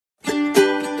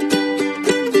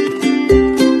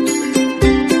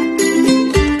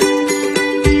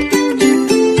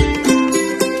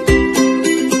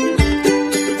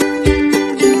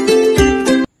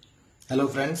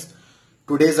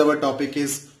Today's our topic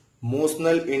is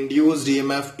motional induced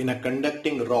EMF in a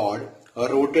conducting rod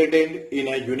rotated in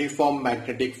a uniform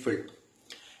magnetic field.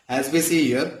 As we see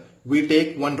here, we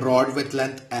take one rod with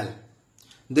length L.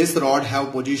 This rod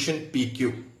have position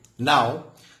PQ. Now,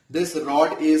 this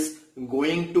rod is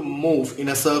going to move in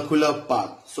a circular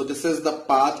path. So this is the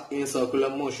path in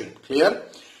circular motion. Clear?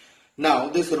 Now,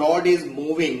 this rod is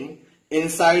moving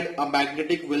inside a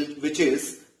magnetic field which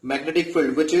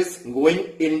is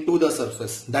going into the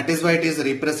surface. That is why it is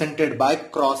represented by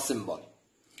cross symbol.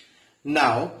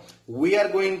 Now we are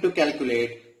going to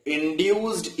calculate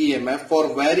induced EMF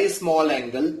for very small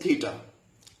angle theta.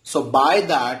 So by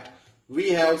that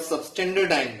we have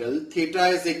subtended angle theta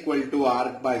is equal to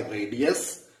arc by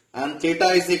radius and theta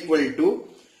is equal to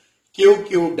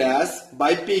QQ dash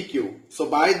by PQ. So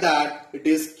by that it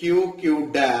is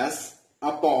QQ dash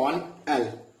upon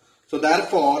L. So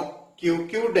therefore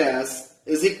QQ dash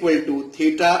is equal to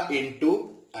theta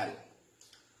into L.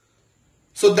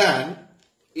 So then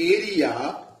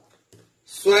area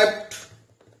swept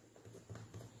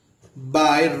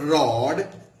by rod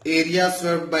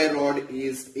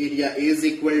is area is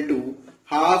equal to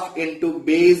half into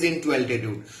base into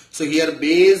altitude. So here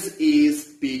base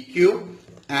is PQ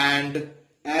and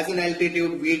as an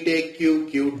altitude we take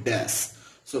QQ dash.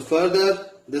 So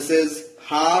further this is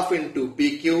half into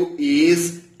PQ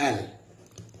is L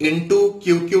into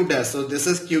QQ dash. So this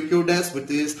is QQ dash which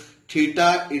is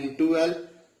theta into L.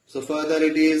 So further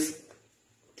it is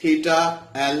theta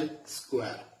L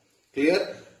square.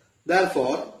 Clear?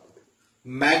 Therefore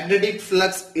magnetic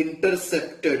flux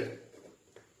intercepted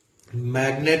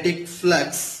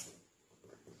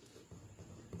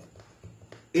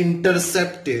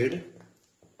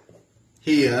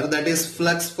here, that is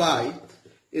flux phi,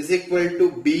 is equal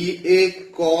to BA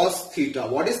cos theta.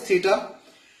 What is theta?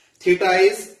 Theta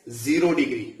is 0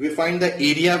 degree. We find the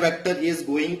area vector is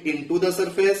going into the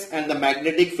surface and the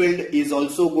magnetic field is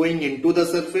also going into the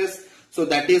surface. So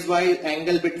that is why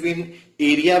angle between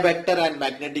area vector and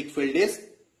magnetic field is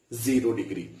 0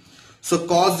 degree. So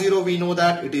cos 0 we know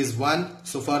that it is 1.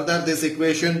 So further this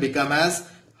equation become as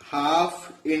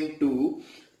half into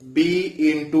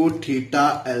B into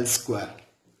theta L square.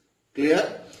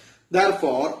 Clear?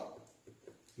 Therefore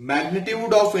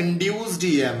magnitude of induced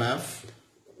EMF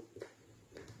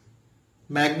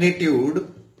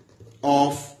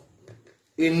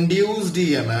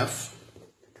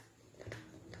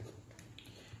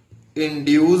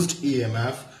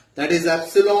that is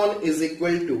epsilon is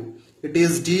equal to, it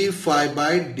is d phi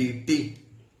by dt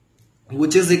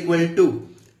which is equal to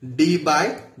d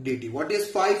by dt. What is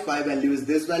phi? Phi value is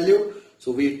this value.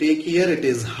 So we take here it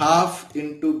is half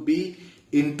into b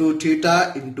into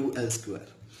theta into L square.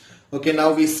 Okay,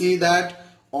 now we see that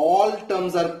all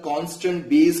terms are constant,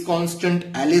 b is constant,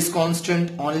 L is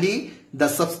constant, only the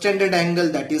subtended angle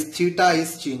that is theta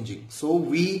is changing. So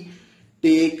we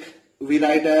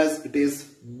write as it is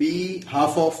b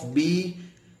half of b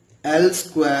L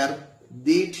square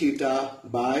d theta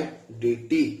by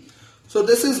dt. So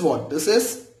this is what? This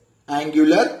is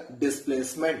angular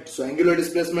displacement. So angular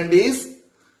displacement is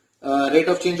rate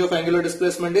of change of angular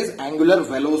displacement is angular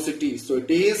velocity. So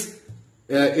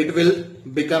it will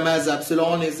become as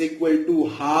epsilon is equal to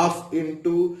half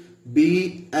into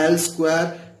b L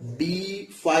square d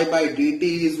phi by dt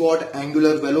is what?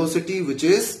 Angular velocity which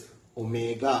is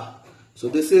omega. So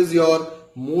this is your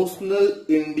motional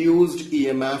induced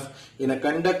EMF in a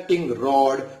conducting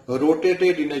rod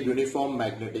rotated in a uniform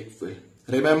magnetic field.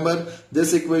 Remember,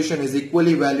 this equation is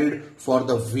equally valid for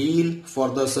the wheel, for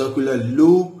the circular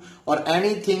loop or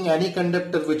anything, any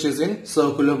conductor which is in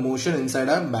circular motion inside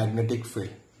a magnetic field.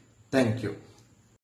 Thank you.